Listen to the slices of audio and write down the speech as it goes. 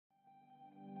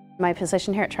My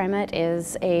position here at TriMet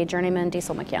is a Journeyman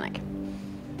Diesel Mechanic.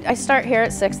 I start here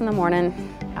at 6 in the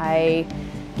morning. I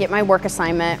get my work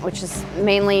assignment, which is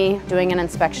mainly doing an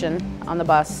inspection on the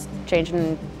bus,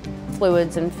 changing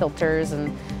fluids and filters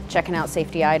and checking out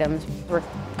safety items. We're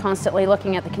constantly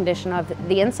looking at the condition of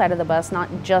the inside of the bus, not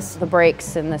just the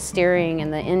brakes and the steering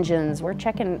and the engines. We're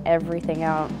checking everything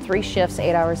out, 3 shifts,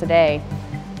 8 hours a day.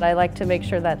 I like to make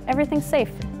sure that everything's safe.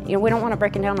 You know, we don't want it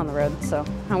breaking down on the road, so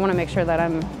I want to make sure that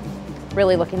I'm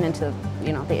really looking into,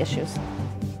 the issues.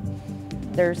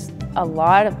 There's a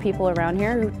lot of people around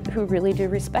here who really do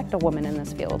respect a woman in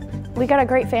this field. We got a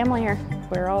great family here.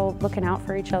 We're all looking out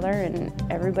for each other and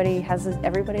everybody has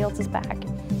everybody else's back.